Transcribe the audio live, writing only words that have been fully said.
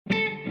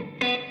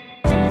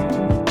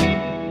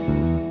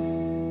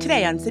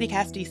today on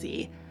CityCast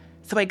DC.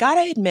 So I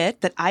gotta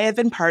admit that I have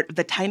been part of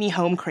the tiny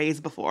home craze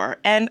before,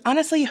 and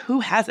honestly, who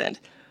hasn't?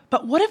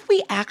 But what if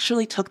we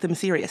actually took them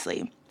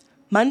seriously?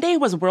 Monday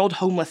was World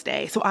Homeless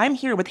Day, so I'm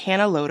here with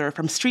Hannah Loder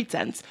from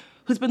StreetSense,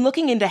 who's been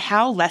looking into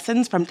how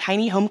lessons from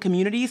tiny home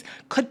communities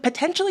could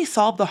potentially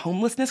solve the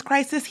homelessness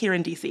crisis here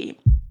in DC.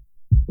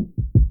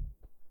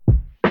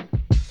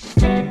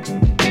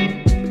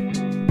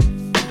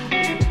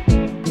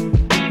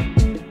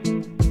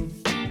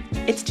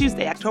 It's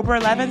Tuesday, October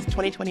 11th,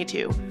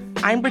 2022.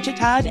 I'm Bridget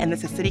Todd, and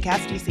this is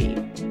CityCast DC.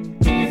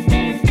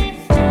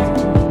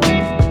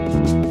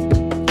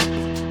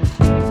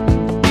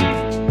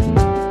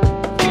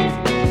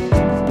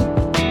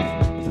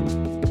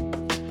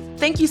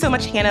 Thank you so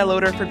much, Hannah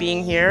Loder, for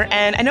being here.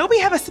 And I know we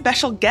have a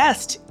special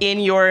guest in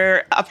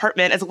your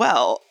apartment as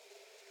well.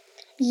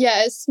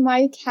 Yes,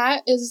 my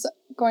cat is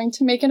going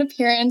to make an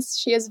appearance.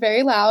 She is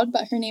very loud,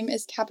 but her name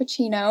is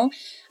Cappuccino,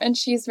 and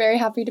she's very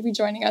happy to be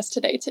joining us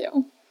today,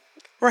 too.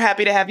 We're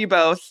happy to have you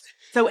both.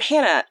 So,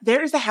 Hannah,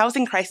 there is a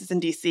housing crisis in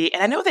DC,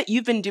 and I know that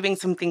you've been doing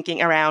some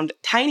thinking around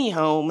tiny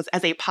homes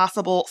as a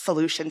possible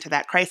solution to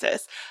that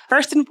crisis.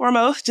 First and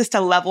foremost, just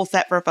to level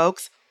set for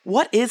folks,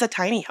 what is a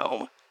tiny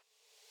home?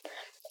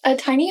 A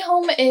tiny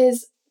home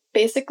is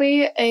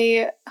basically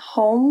a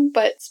home,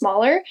 but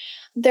smaller.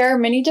 There are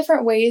many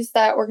different ways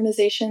that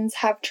organizations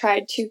have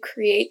tried to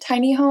create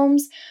tiny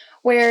homes,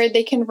 where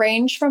they can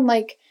range from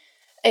like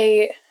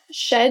a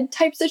shed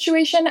type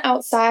situation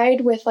outside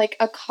with like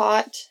a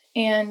cot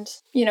and,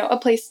 a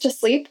place to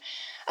sleep.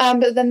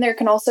 But then there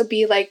can also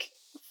be like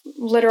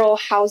literal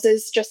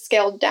houses just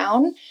scaled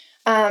down.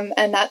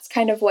 And that's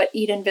kind of what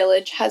Eden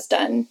Village has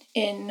done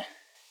in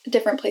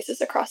different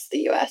places across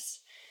the US.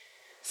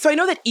 So I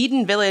know that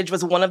Eden Village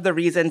was one of the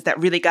reasons that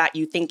really got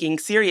you thinking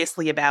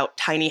seriously about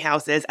tiny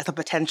houses as a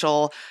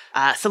potential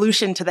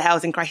solution to the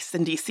housing crisis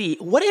in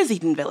DC. What is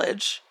Eden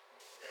Village?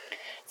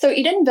 So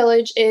Eden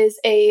Village is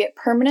a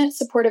permanent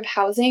supportive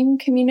housing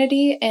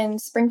community in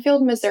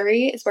Springfield,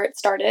 Missouri, is where it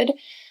started.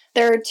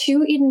 There are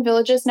 2 Eden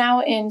Villages now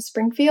in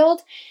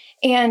Springfield,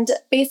 and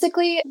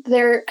basically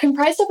they're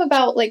comprised of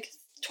about like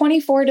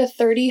 24 to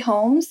 30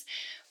 homes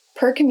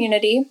per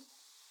community,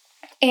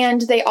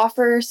 and they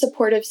offer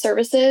supportive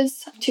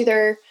services to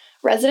their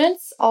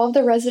residents. All of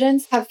the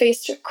residents have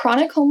faced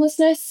chronic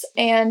homelessness,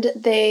 and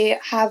they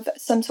have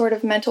some sort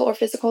of mental or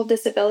physical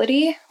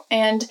disability.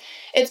 And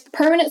it's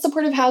permanent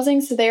supportive housing,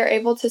 so they are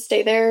able to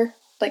stay there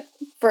like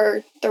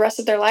for the rest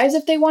of their lives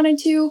if they wanted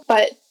to,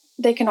 but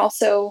they can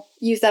also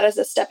use that as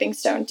a stepping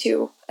stone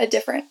to a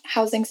different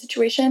housing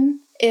situation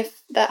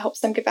if that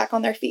helps them get back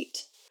on their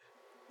feet.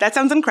 That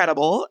sounds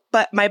incredible,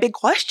 but my big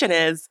question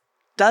is,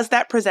 does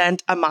that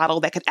present a model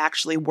that could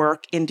actually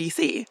work in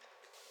DC?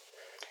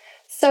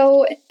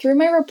 So through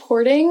my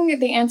reporting,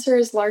 the answer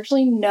is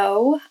largely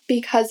no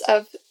because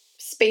of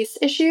space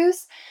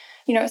issues.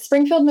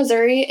 Springfield,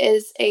 Missouri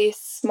is a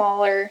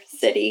smaller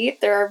city.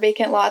 There are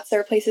vacant lots. There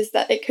are places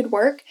that it could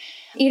work.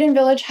 Eden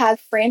Village has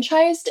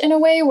franchised in a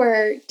way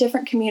where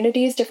different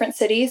communities, different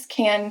cities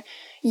can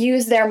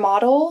use their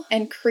model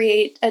and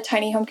create a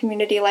tiny home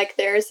community like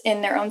theirs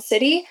in their own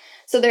city.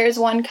 So there's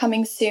one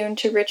coming soon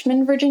to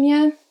Richmond,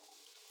 Virginia.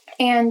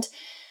 And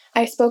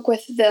I spoke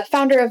with the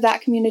founder of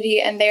that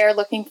community, and they are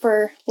looking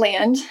for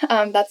land.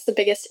 That's the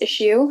biggest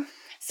issue.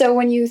 So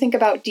when you think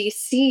about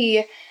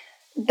DC,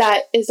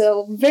 that is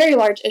a very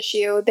large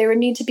issue. There would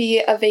need to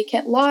be a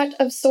vacant lot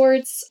of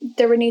sorts.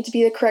 There would need to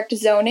be the correct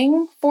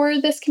zoning for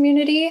this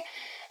community.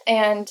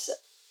 And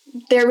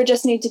there would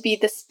just need to be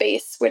the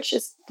space, which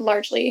is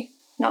largely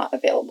not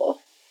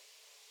available.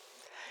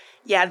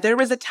 Yeah, there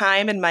was a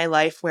time in my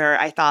life where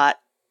I thought,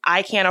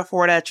 I can't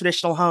afford a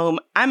traditional home.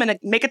 I'm going to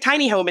make a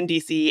tiny home in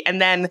DC. And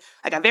then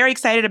I got very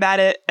excited about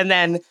it. And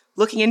then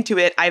looking into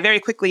it, I very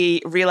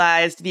quickly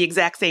realized the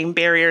exact same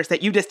barriers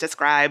that you just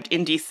described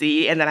in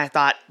DC. And then I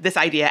thought, this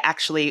idea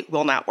actually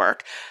will not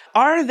work.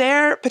 Are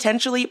there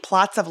potentially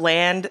plots of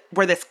land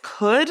where this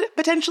could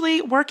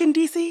potentially work in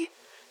DC?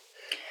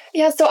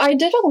 Yeah, so I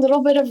did a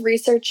little bit of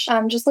research,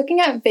 just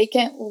looking at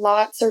vacant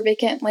lots or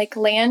vacant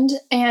land.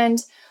 And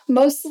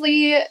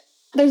mostly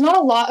there's not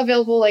a lot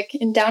available like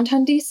in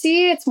downtown DC.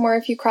 It's more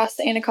if you cross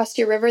the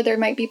Anacostia River, there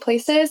might be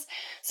places.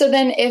 So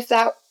then if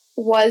that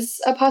was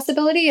a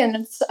possibility and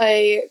it's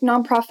a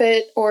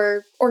nonprofit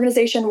or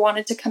organization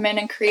wanted to come in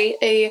and create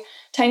a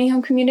tiny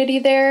home community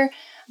there,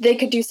 they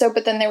could do so,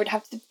 but then they would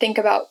have to think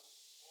about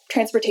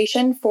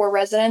transportation for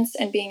residents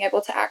and being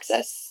able to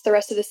access the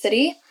rest of the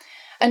city.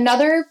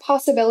 Another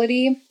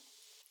possibility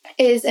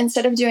is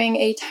instead of doing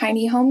a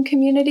tiny home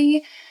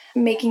community,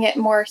 making it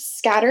more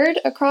scattered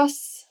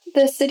across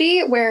the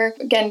city where,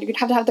 again, you'd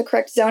have to have the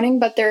correct zoning,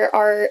 but there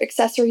are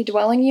accessory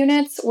dwelling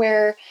units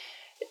where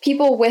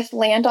people with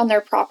land on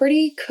their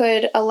property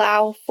could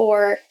allow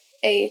for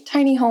a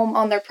tiny home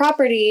on their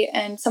property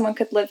and someone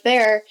could live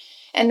there.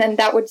 And then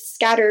that would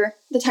scatter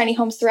the tiny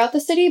homes throughout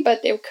the city, but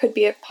it could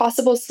be a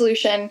possible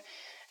solution.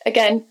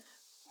 Again,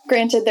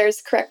 granted,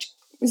 there's correct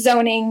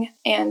zoning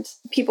and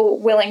people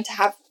willing to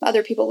have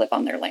other people live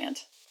on their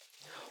land.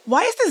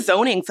 Why is the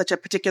zoning such a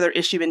particular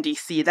issue in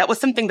DC? That was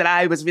something that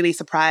I was really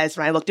surprised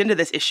when I looked into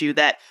this issue,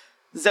 that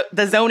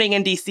the zoning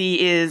in DC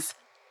is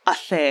a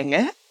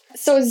thing.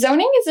 So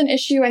zoning is an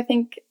issue, I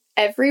think,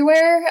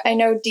 everywhere. I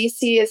know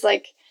DC is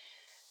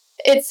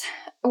it's,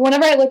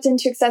 whenever I looked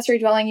into accessory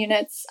dwelling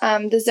units,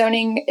 the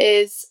zoning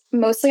is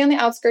mostly on the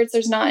outskirts.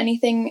 There's not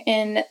anything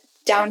in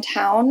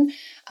downtown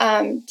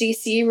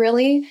DC,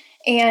 really.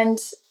 And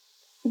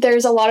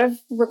there's a lot of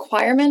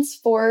requirements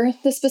for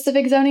the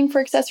specific zoning for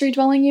accessory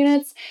dwelling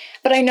units.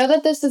 But I know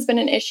that this has been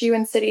an issue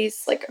in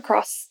cities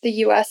across the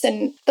US,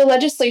 and the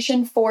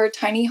legislation for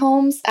tiny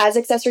homes as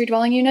accessory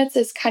dwelling units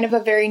is kind of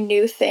a very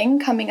new thing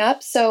coming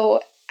up.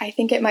 So I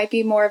think it might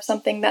be more of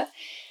something that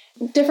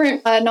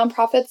different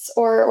nonprofits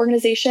or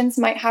organizations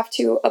might have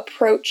to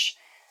approach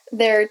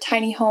their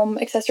tiny home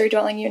accessory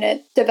dwelling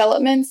unit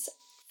developments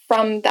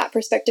from that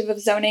perspective of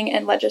zoning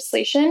and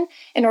legislation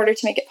in order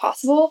to make it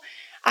possible.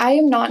 I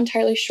am not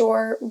entirely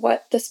sure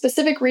what the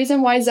specific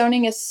reason why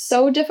zoning is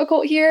so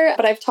difficult here,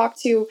 but I've talked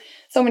to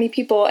so many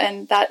people,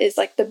 and that is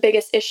the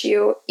biggest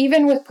issue.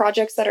 Even with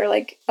projects that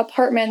are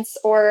apartments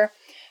or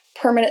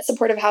permanent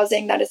supportive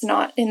housing that is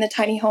not in the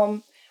tiny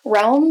home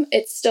realm,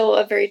 it's still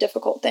a very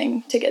difficult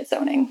thing to get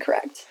zoning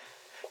correct.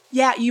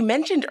 Yeah, you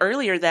mentioned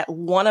earlier that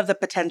one of the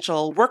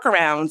potential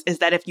workarounds is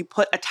that if you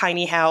put a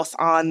tiny house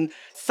on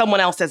someone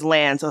else's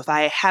land, so if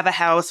I have a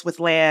house with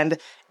land,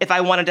 if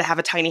I wanted to have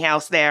a tiny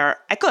house there,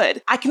 I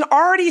could. I can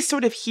already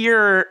sort of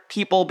hear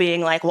people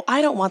being like, well,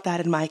 I don't want that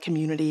in my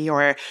community,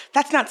 or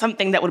that's not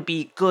something that would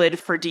be good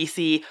for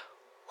DC.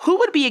 Who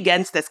would be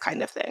against this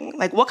kind of thing?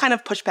 What kind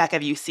of pushback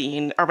have you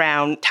seen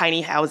around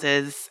tiny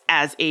houses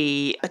as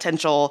a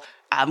potential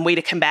way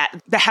to combat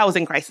the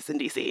housing crisis in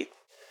DC?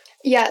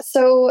 Yeah,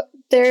 so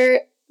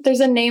there's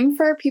a name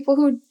for people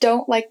who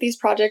don't like these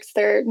projects.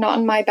 They're not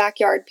in my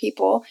backyard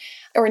people,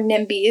 or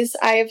NIMBYs.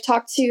 I've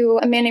talked to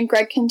a man named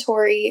Greg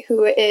Cantori,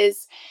 who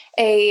is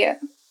a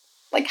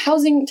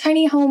housing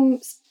tiny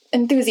home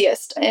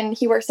enthusiast, and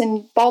he works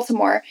in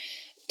Baltimore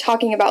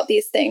talking about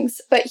these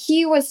things. But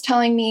he was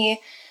telling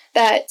me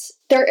that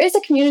there is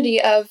a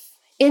community of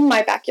in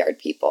my backyard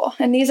people,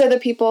 and these are the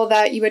people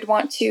that you would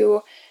want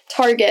to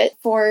target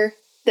for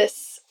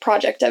this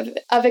project of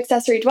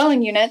accessory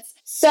dwelling units.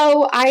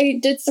 So I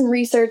did some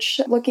research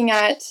looking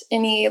at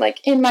any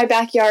in my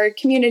backyard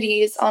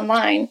communities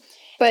online,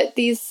 but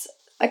these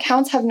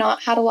accounts have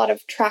not had a lot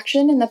of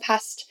traction in the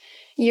past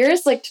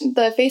years.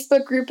 The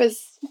Facebook group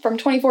is from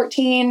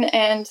 2014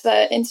 and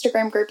the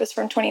Instagram group is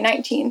from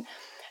 2019.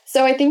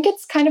 So I think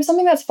it's kind of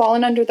something that's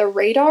fallen under the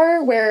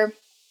radar, where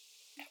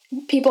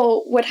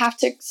people would have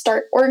to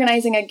start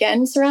organizing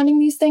again surrounding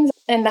these things.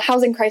 And the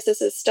housing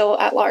crisis is still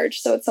at large.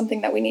 So it's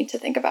something that we need to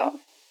think about.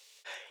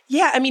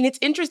 Yeah, I mean, it's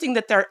interesting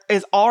that there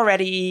is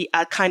already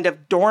a kind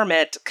of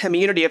dormant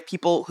community of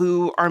people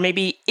who are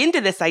maybe into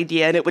this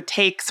idea, and it would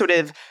take sort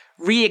of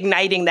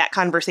reigniting that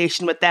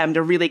conversation with them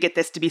to really get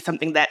this to be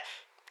something that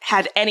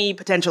had any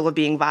potential of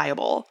being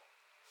viable.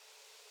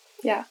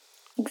 Yeah,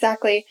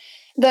 exactly.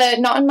 The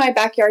not in my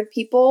backyard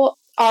people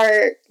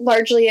are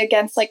largely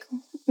against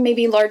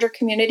maybe larger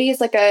communities,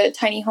 like a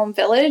tiny home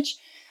village.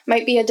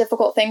 Might be a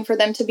difficult thing for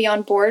them to be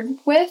on board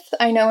with.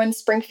 I know in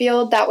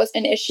Springfield, that was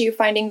an issue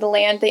finding the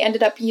land. They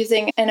ended up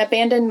using an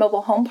abandoned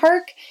mobile home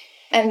park,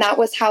 and that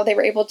was how they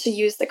were able to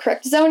use the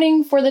correct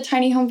zoning for the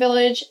tiny home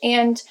village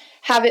and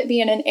have it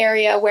be in an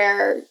area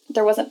where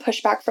there wasn't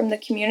pushback from the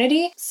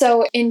community.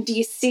 So in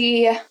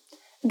DC,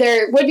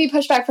 there would be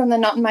pushback from the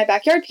not in my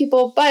backyard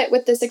people, but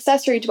with this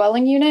accessory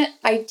dwelling unit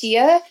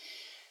idea,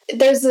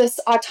 there's this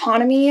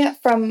autonomy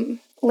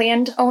from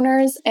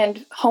landowners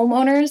and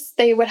homeowners.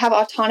 They would have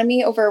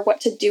autonomy over what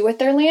to do with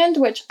their land,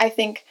 which I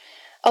think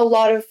a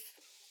lot of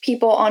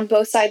people on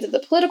both sides of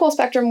the political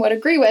spectrum would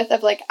agree with,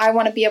 of I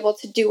want to be able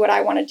to do what I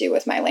want to do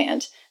with my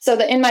land. So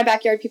that in my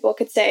backyard, people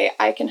could say,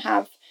 I can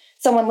have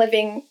someone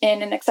living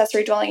in an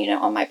accessory dwelling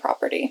unit on my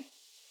property.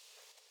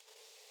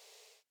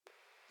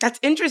 That's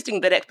interesting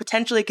that it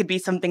potentially could be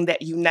something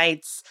that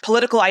unites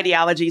political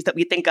ideologies that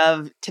we think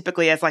of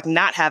typically as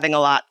not having a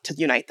lot to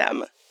unite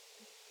them.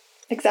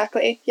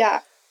 Exactly.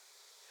 Yeah.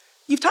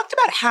 You've talked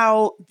about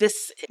how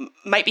this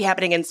might be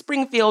happening in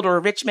Springfield or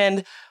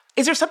Richmond.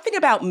 Is there something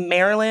about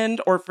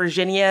Maryland or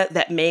Virginia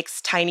that makes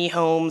tiny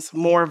homes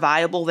more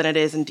viable than it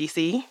is in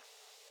DC?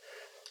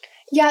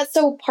 Yeah,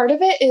 so part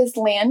of it is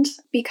land,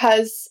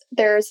 because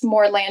there's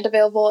more land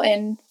available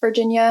in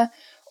Virginia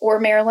or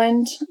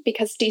Maryland,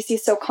 because DC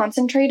is so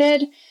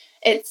concentrated.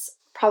 It's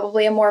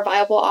probably a more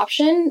viable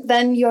option.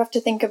 Then you have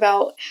to think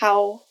about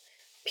how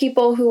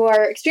people who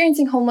are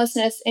experiencing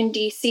homelessness in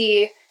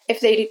DC, if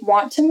they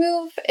want to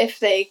move, if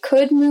they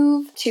could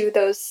move to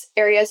those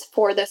areas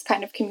for this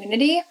kind of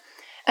community.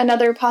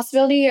 Another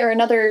possibility or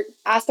another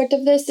aspect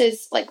of this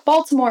is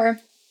Baltimore.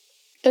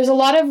 There's a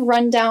lot of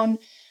rundown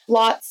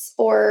lots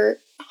or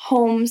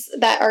homes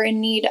that are in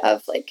need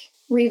of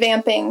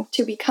revamping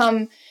to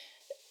become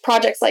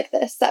projects like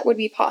this that would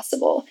be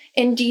possible.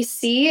 In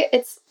DC,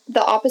 it's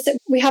the opposite.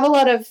 We have a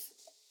lot of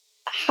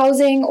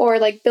housing or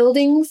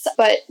buildings,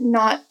 but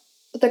not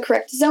the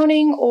correct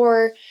zoning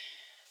or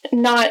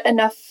not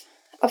enough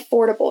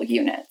affordable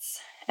units.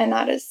 And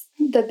that is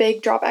the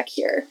big drawback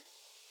here.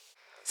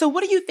 So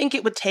what do you think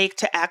it would take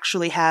to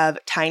actually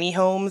have tiny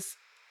homes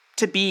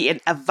to be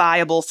a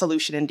viable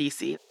solution in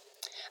DC?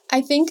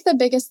 I think the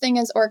biggest thing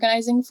is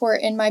organizing for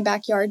in my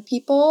backyard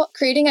people,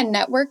 creating a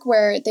network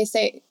where they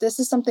say, this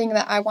is something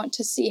that I want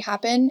to see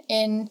happen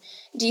in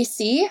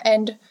DC,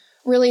 and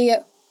really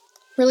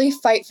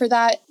fight for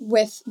that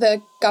with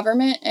the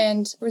government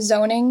and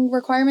zoning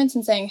requirements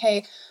and saying,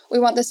 hey, we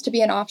want this to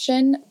be an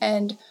option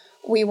and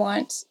we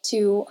want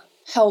to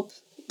help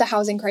the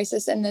housing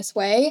crisis in this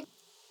way.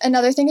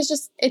 Another thing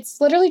is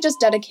it's literally just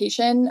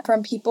dedication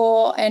from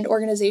people and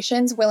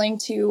organizations willing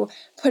to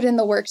put in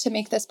the work to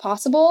make this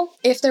possible.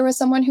 If there was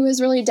someone who was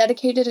really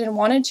dedicated and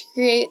wanted to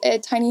create a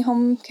tiny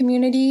home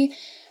community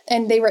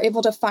and they were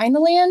able to find the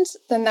land,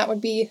 then that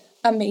would be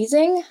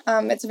amazing.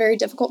 It's very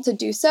difficult to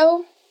do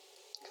so,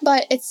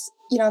 but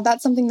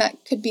that's something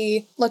that could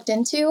be looked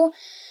into.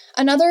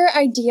 Another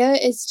idea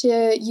is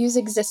to use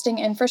existing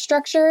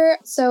infrastructure.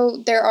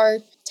 So there are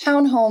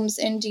townhomes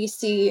in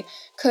DC.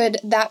 Could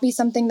that be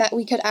something that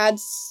we could add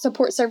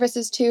support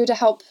services to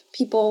help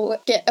people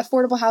get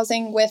affordable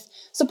housing with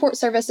support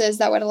services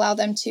that would allow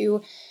them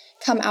to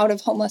come out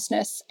of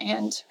homelessness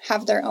and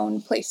have their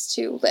own place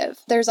to live?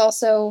 There's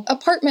also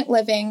apartment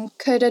living.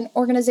 Could an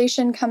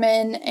organization come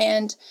in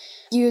and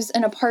use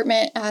an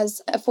apartment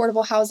as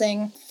affordable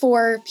housing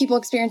for people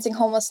experiencing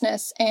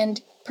homelessness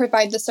and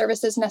provide the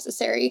services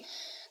necessary?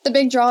 The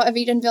big draw of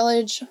Eden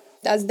Village,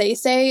 as they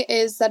say,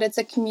 is that it's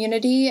a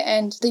community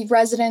and the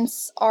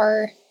residents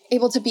are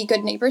able to be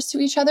good neighbors to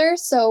each other.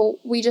 So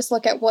we just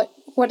look at what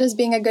does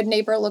being a good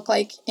neighbor look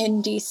like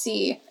in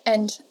DC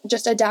and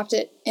just adapt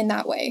it in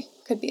that way.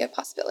 Could be a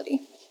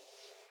possibility.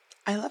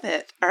 I love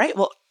it. All right.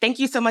 Well, thank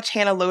you so much,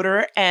 Hannah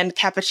Loader and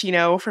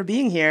Cappuccino, for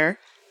being here.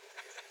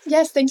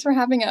 Yes, thanks for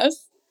having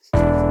us.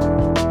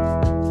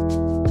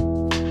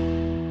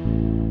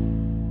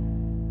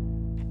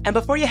 And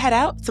before you head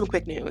out, some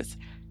quick news.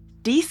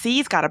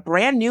 DC's got a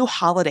brand new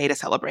holiday to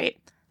celebrate.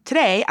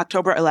 Today,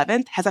 October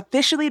 11th, has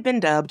officially been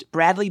dubbed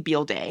Bradley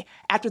Beal Day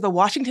after the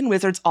Washington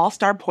Wizards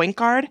all-star point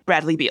guard,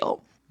 Bradley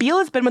Beal. Beal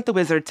has been with the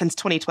Wizards since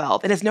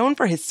 2012 and is known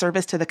for his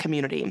service to the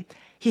community.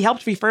 He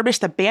helped refurbish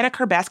the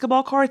Banneker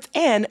basketball courts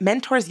and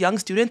mentors young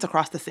students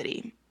across the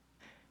city.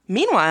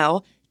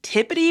 Meanwhile,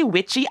 Tippity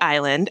Witchy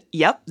Island,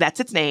 yep, that's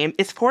its name,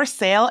 is for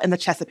sale in the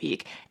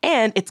Chesapeake,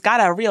 and it's got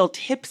a real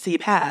tipsy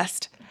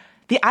past.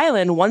 The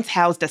island once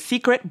housed a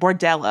secret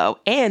bordello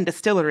and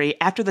distillery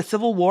after the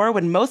Civil War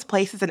when most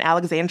places in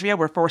Alexandria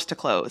were forced to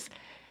close.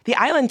 The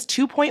island's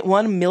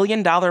 $2.1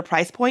 million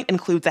price point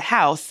includes a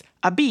house,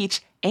 a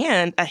beach,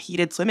 and a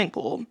heated swimming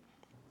pool.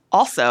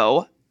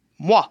 Also,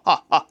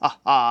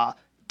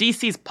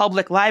 DC's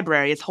Public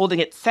Library is holding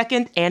its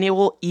second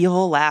annual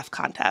Evil Laugh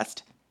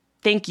contest.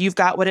 Think you've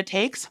got what it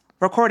takes?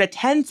 Record a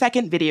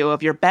 10-second video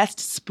of your best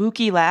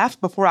spooky laugh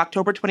before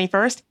October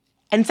 21st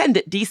and send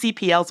it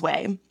DCPL's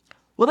way.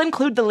 We'll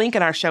include the link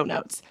in our show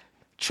notes.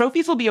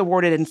 Trophies will be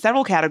awarded in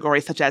several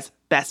categories such as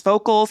Best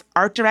Vocals,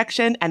 Art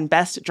Direction, and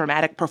Best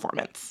Dramatic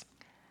Performance.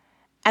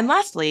 And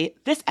lastly,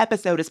 this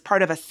episode is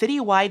part of a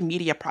citywide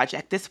media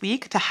project this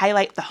week to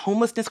highlight the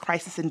homelessness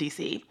crisis in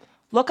DC.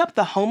 Look up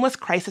the Homeless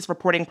Crisis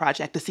Reporting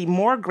Project to see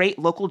more great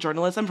local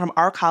journalism from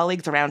our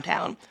colleagues around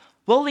town.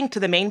 We'll link to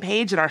the main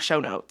page in our show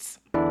notes.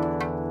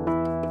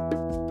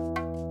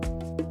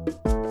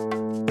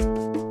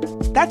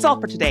 That's all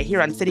for today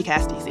here on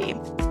CityCast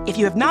DC. If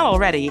you have not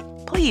already,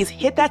 please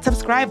hit that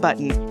subscribe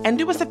button and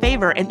do us a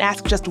favor and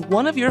ask just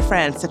one of your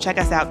friends to check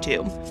us out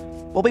too.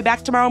 We'll be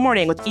back tomorrow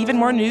morning with even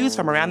more news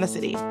from around the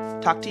city.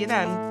 Talk to you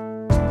then.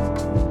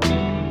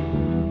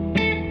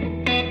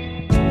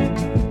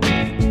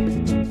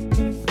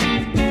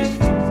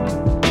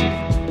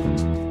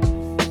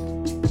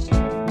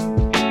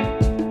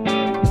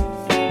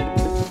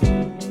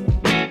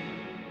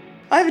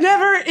 I've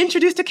never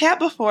introduced a cat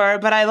before,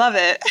 but I love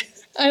it.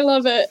 I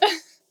love it.